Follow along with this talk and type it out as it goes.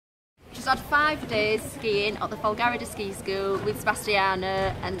just had 5 days skiing at the Folgarida Ski School with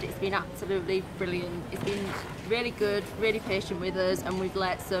Sebastiana, and it's been absolutely brilliant. It's been really good, really patient with us, and we've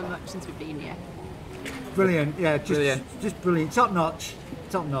learnt so much since we've been here. Brilliant, yeah, just brilliant, top notch,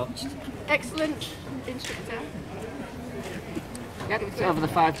 top notch. Excellent instructor. So over the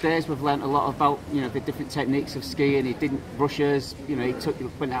 5 days, we've learnt a lot about, you know, the different techniques of skiing. He didn't rush us, you know, he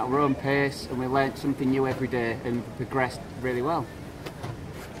went at our own pace, and we learnt something new every day and progressed really well.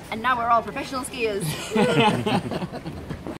 And now we're all professional skiers.